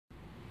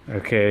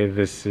Okay,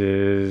 this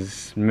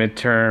is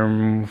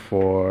midterm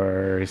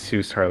for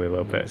Jesus Harley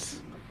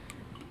Lopez.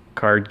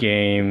 Card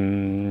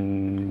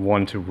game,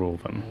 one to rule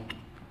them.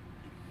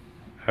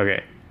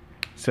 Okay,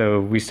 so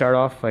we start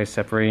off by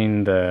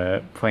separating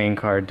the playing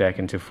card deck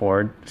into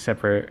 4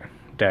 separate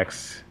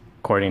decks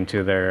according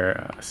to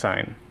their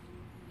sign.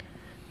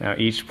 Now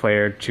each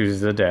player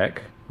chooses a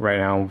deck. Right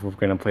now we're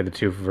going to play the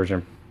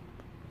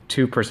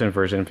two-person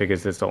version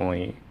because that's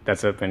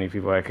the many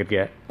people I could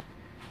get.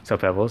 So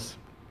Pebbles,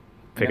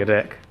 pick a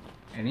deck.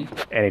 Any?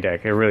 Any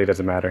deck. It really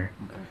doesn't matter.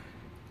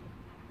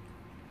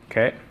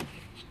 Okay.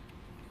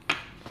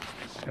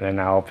 And then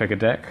I'll pick a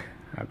deck.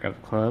 I've got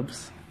the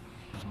clubs.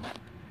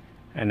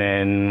 And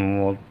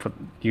then we'll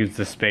use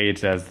the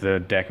spades as the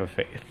deck of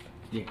faith.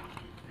 Yeah.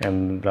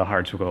 And the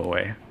hearts will go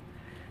away.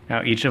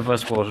 Now each of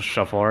us will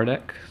shuffle our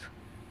decks.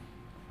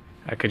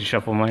 Could you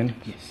shuffle mine?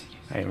 Yes.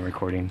 I am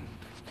recording.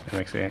 That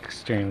makes it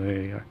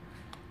extremely hard.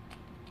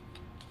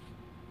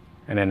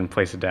 And then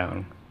place it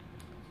down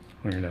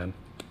when you're done.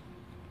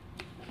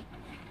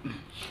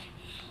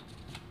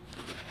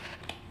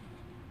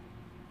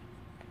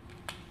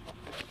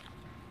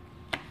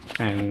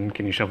 And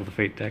can you shuffle the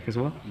fate deck as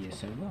well?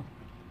 Yes, I will.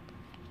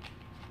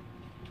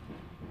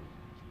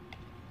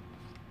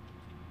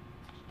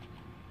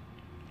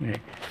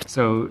 Okay.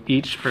 So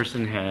each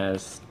person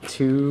has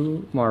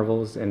 2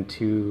 marbles and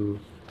 2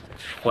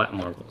 flat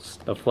marbles.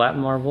 The flat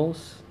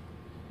marbles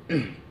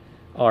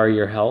are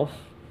your health,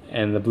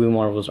 and the blue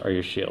marbles are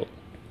your shield.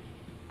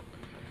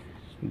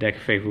 Deck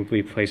of Fate will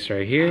be placed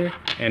right here,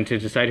 and to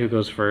decide who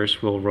goes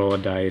first, we'll roll a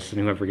dice,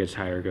 and whoever gets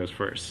higher goes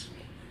first.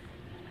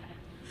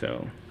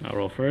 So I'll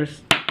roll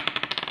first.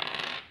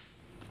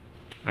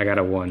 I got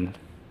a 1.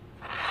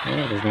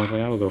 Yeah, doesn't look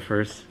like I will go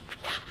first.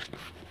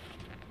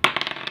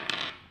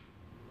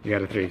 You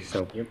got a 3,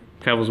 so yep.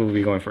 Pebbles will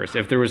be going first.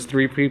 If there was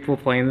 3 people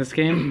playing this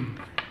game,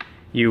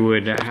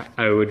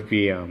 Pebbles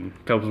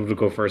would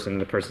go first, and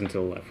the person to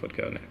the left would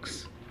go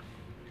next.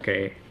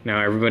 Okay,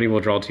 now everybody will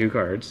draw 2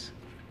 cards.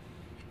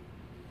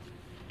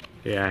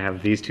 Yeah, I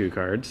have these 2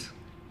 cards.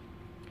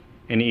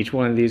 And each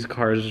one of these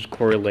cards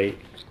correlate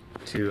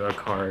to a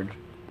card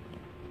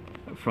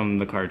from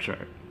the card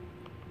chart.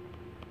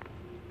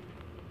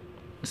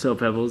 So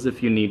Pebbles,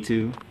 if you need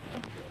to,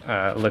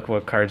 look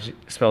what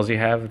spells you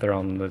have. They're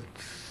on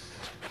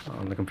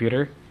the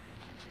computer.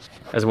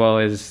 As well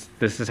as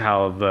this is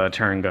how the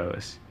turn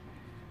goes.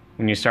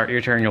 When you start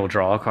your turn, you'll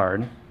draw a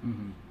card.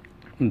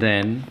 Mm-hmm.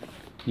 Then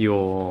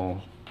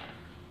you'll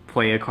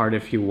play a card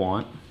if you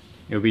want.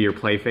 It'll be your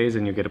play phase,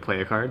 and you'll get to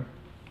play a card.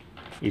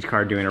 Each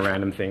card doing a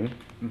random thing.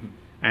 Mm-hmm.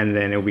 And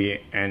then it'll be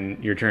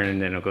your turn,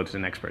 and then it'll go to the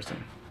next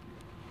person.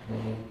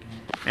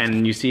 Mm-hmm.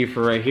 And you see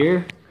for right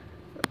here,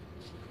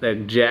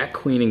 that Jack,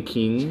 Queen, and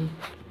King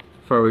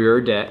for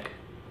your deck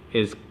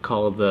is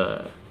called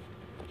the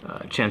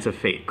Chance of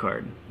Fate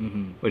card,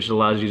 mm-hmm. which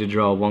allows you to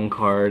draw 1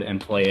 card and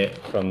play it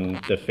from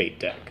the Fate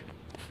deck.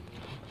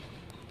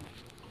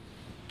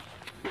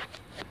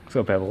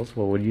 So Pebbles,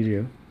 what would you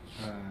do?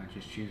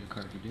 Just choose a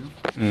card to do.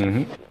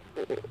 Mm-hmm.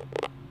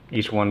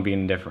 Each one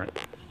being different.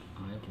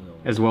 I will.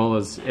 As well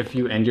as if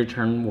you end your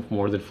turn with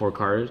more than 4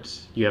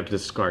 cards, you have to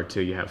discard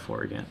 2. You have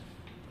 4 again.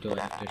 Do I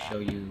have to show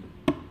you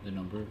the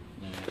number?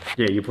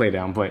 Yeah, you play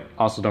down, but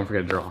also don't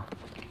forget to draw.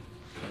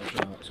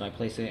 So I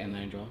place it and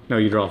then I draw? No,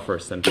 you draw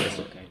first, then place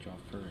it. Okay, I draw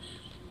first.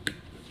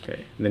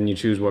 Okay, and then you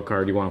choose what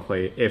card you want to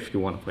play, if you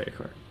want to play a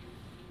card.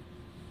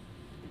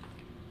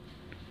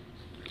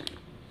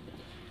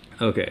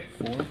 Okay,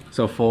 4?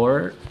 So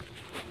 4,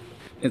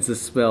 it's a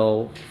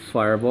spell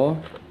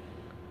Fireball,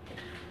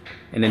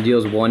 and it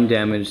deals 1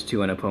 damage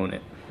to an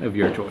opponent of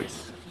your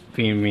choice.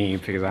 Being me,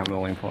 because I'm the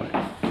only opponent.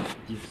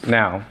 Yes.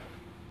 Now,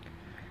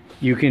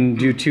 you can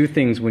do 2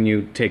 things when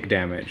you take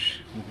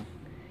damage. Mm-hmm.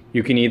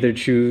 You can either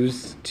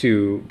choose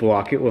to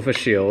block it with a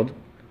shield,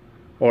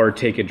 or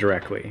take it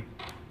directly.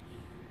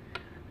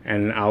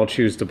 And I'll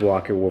choose to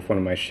block it with one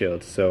of my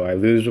shields. So I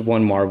lose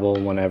 1 marble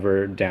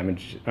whenever you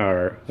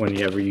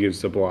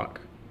use the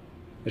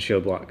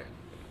shield block.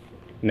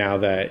 Now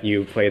that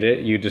you played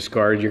it, you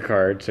discard your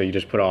card, so you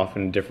just put it off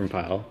in a different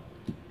pile.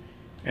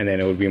 And then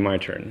it would be my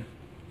turn.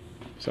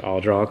 So I'll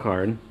draw a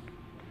card.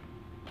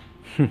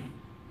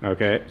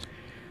 Okay.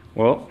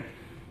 Well,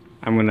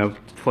 I'm gonna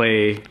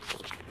play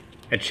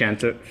a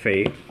Chance of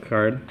Fate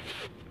card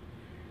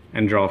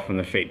and draw from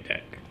the Fate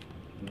deck.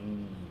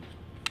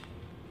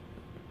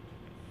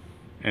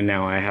 And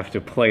now I have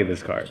to play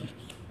this card.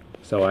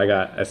 So I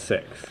got a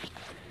 6.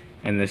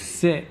 And the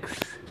 6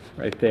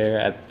 right there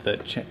at the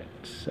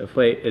Chance of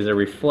Fate is a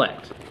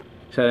reflect.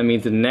 So that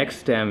means the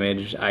next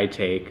damage I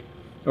take,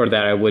 or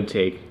that I would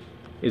take,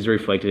 is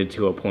reflected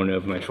to an opponent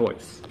of my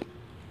choice.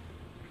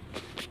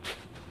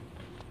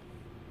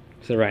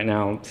 So right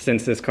now,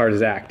 since this card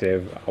is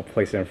active, I'll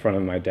place it in front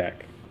of my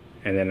deck,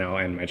 and then I'll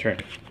end my turn,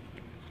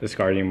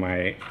 discarding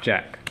my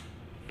Jack.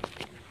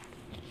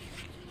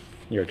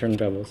 Your turn,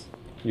 Pebbles.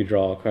 You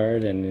draw a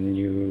card, and then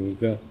you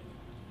go.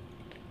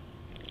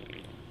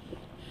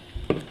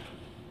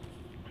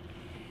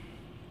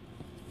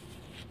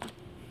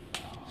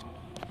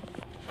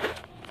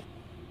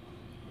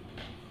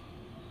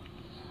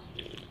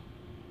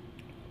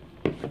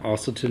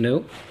 Also to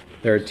note,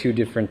 there are two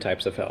different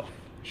types of health: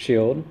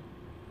 shield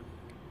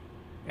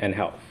and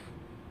health.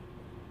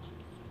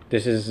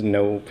 This is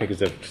no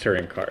because of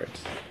certain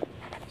cards.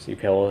 See,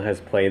 Pebble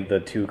has played the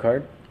 2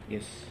 card,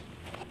 Yes.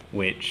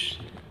 which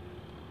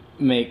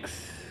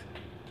makes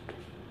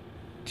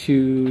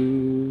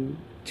choose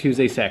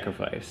a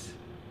sacrifice.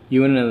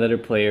 You and another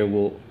player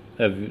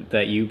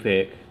that you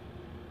pick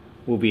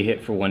will be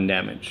hit for 1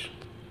 damage.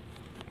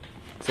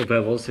 So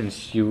Pebble,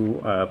 since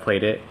you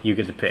played it, you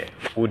get to pick.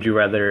 Would you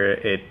rather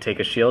it take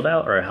a shield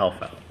out or a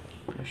health out?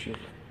 I should.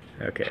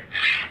 Okay.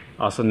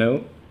 Also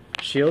note,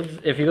 shields,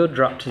 if you go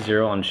drop to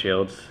 0 on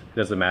shields, it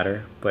doesn't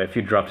matter. But if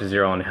you drop to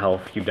 0 on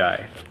health, you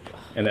die.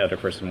 And the other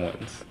person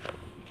wins.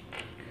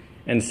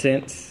 And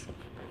since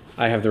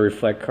I have the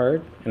reflect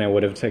card, and I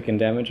would have taken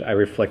damage, I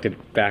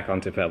reflected back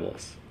onto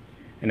Pebbles.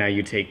 And now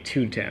you take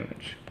 2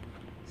 damage.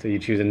 So you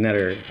choose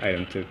another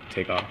item to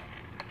take off.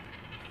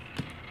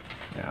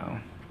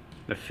 Now,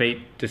 the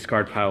Fate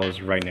discard pile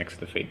is right next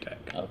to the Fate deck.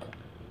 Okay.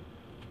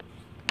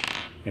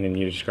 And then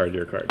you discard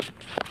your card.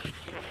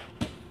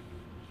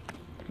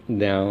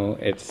 Now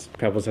it's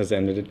Pebbles has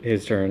ended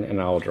his turn, and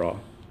I'll draw.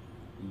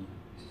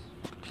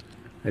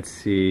 Let's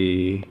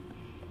see.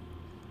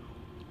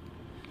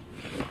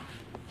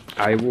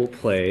 I will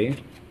play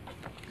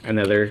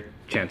another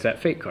Chance at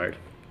Fate card.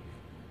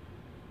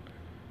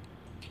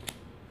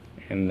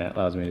 And that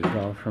allows me to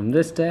draw from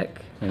this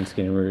deck. And it's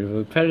getting really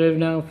repetitive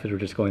now because we're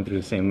just going through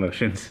the same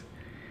motions.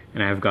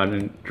 And I've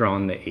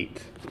drawn the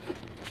 8.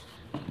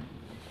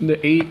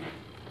 The 8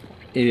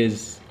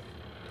 is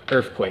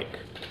Earthquake,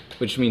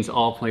 which means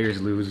all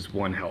players lose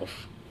 1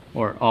 health,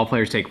 or all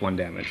players take 1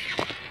 damage.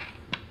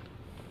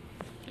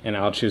 And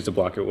I'll choose to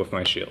block it with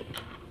my shield.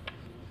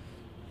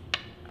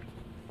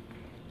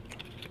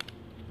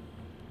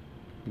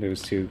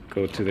 Those 2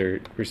 go to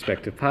their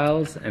respective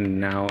piles, and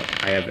now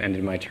I have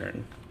ended my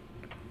turn.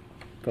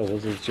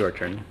 Bubbles, it's your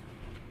turn.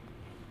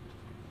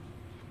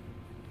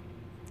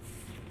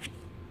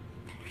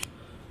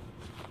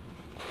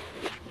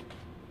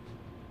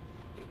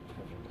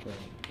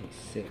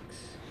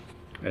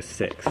 A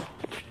 6.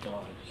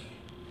 Dodge.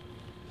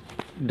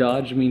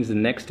 Dodge means the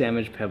next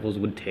damage Pebbles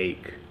would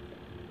take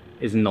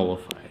is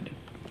nullified.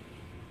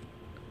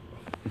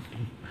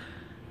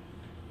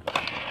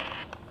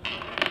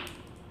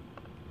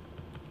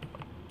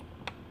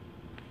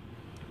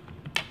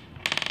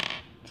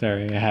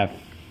 Sorry, I have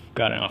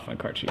gotten off my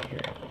card sheet here.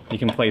 You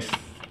can place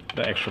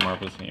the extra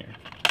marbles in here.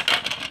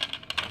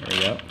 There we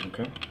go.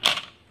 Okay.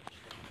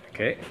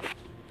 Okay.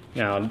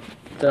 Now,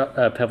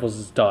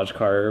 Pebbles' dodge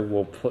card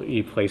will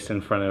be placed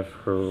in front of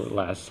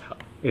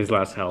his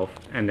last health,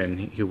 and then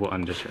he will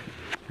end his turn.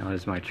 Now it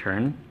is my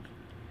turn.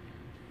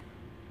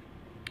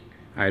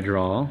 I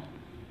draw,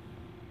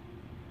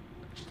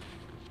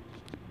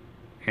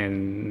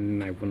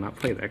 and I will not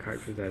play that card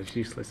because that is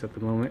useless at the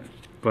moment.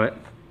 But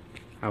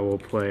I will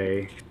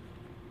play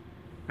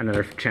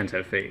another Chance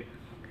at Fate.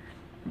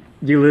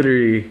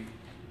 Those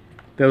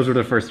were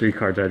the first 3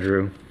 cards I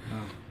drew.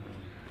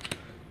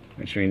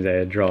 Which means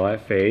I draw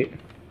at Fate.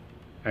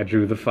 I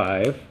drew the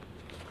 5,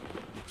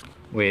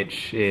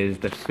 which is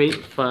the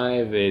Fate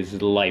 5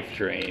 is Life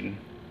Drain,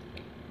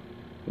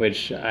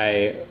 which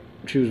I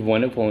choose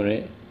 1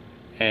 opponent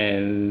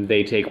and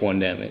they take 1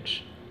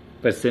 damage.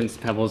 But since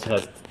Pebbles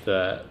has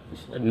the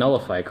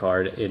Nullify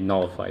card, it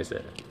nullifies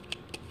it,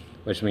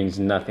 which means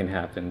nothing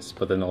happens,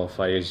 but the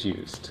Nullify is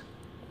used.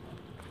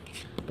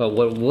 But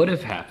what would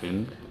have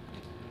happened,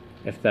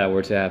 if that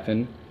were to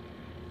happen,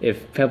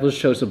 if Pebbles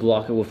chose to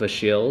block it with a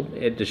shield,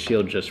 the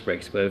shield just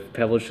breaks. But if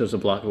Pebbles chose to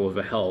block it with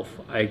a health,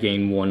 I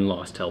gain 1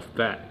 lost health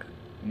back.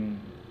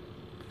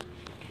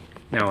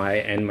 Now I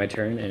end my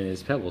turn, and it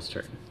is Pebbles'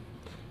 turn.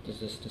 Does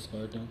this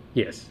discard now?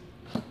 Yes.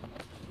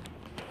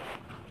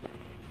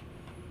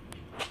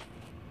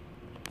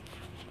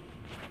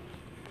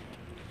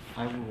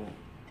 I will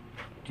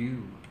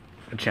do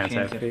A Chance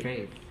at Fate.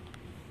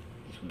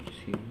 This one is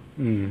here.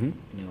 Mm-hmm.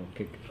 And I'll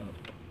pick up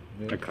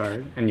this. A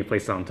card, and you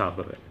place it on top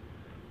of it.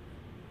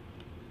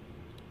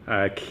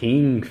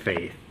 King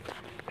Faith.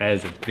 That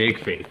is a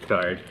big Faith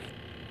card,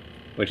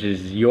 which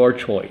is your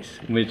choice,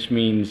 which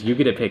means you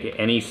get to pick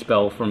any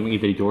spell from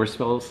either your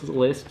spells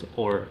list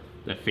or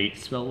the Fate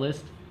spell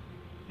list,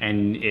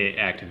 and it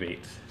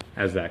activates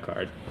as that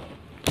card.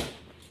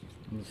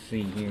 Let's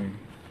see here.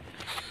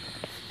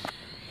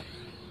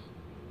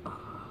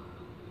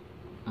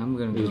 I'm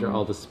gonna These are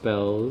all the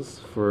spells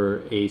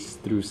for Ace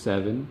through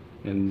 7,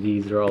 and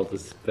these are all the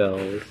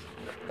spells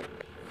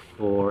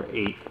for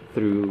 8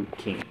 through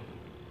King.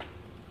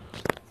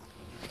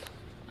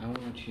 I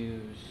want to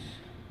choose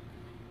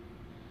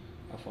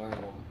a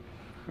fireball.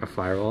 A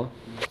firewall?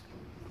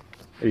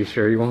 Are you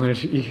sure you want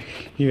to?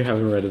 You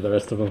haven't read the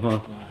rest of them, huh? No,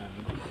 I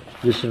haven't.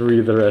 You should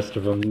read the rest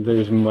of them.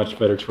 There's much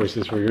better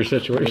choices for your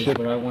situation.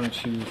 But I want to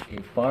choose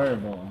a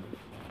fireball.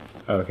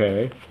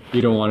 Okay.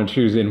 You don't want to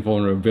choose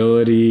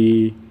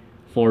invulnerability,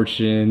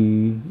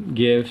 fortune,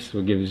 gifts,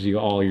 what gives you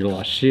all your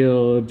lost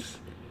shields,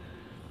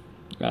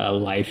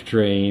 life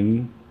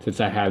drain. Since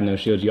I have no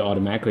shields, you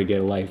automatically get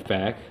a life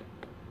back.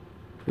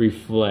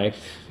 reflect,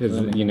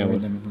 because you know,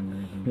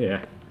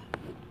 yeah.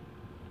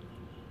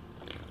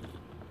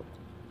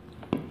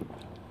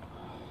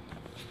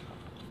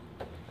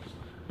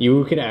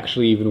 You could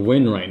actually even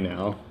win right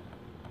now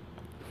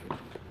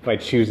by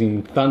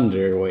choosing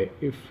Thunder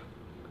Wave.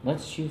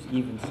 Let's choose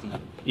Even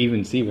Steven.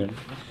 Even Steven.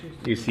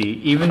 You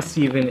see, Even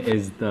Steven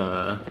is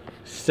the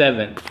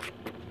 7th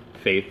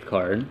Faith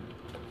card,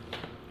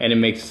 and it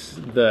makes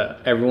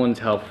everyone's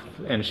health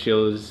and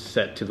shields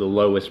set to the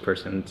lowest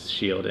person's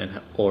shield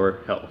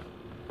or health.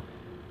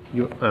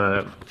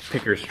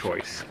 Picker's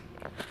choice.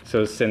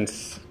 So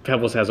since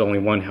Pebbles has only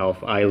 1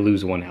 health, I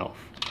lose 1 health.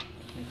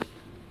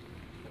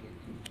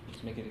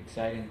 Let's make it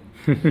exciting.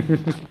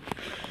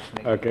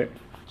 Okay.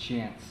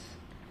 Chance.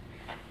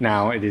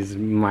 Now it is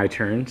my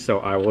turn, so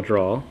I will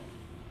draw.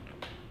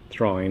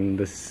 Drawing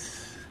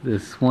this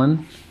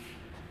one,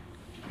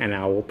 and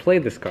I will play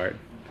this card.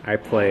 I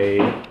play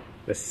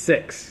the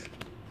 6,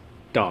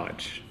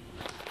 Dodge,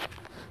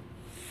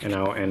 and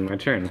I'll end my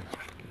turn.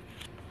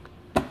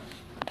 I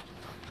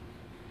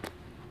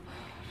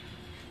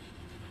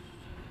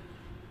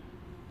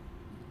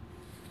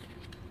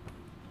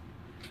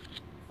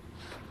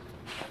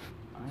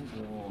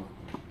will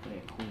play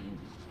a Queen.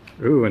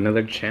 Ooh,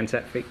 another Chance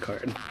at Fate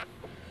card.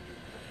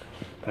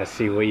 Let's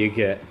see what you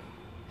get.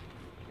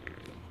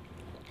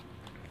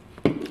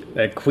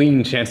 That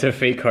Queen Chance of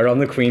Fate card on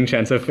the Queen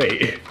Chance of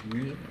Fate.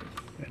 Yes.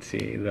 Let's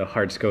see, the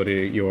hearts go to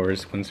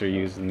yours once they're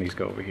used, and these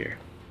go over here.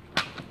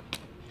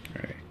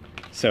 Alright.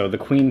 So the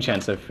Queen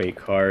Chance of Fate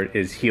card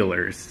is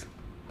Healers,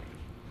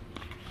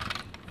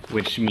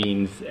 which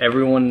means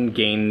everyone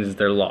gains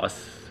their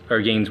loss, or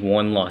gains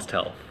 1 lost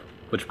health,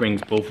 which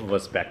brings both of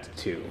us back to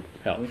 2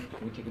 health.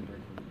 Can we take a break?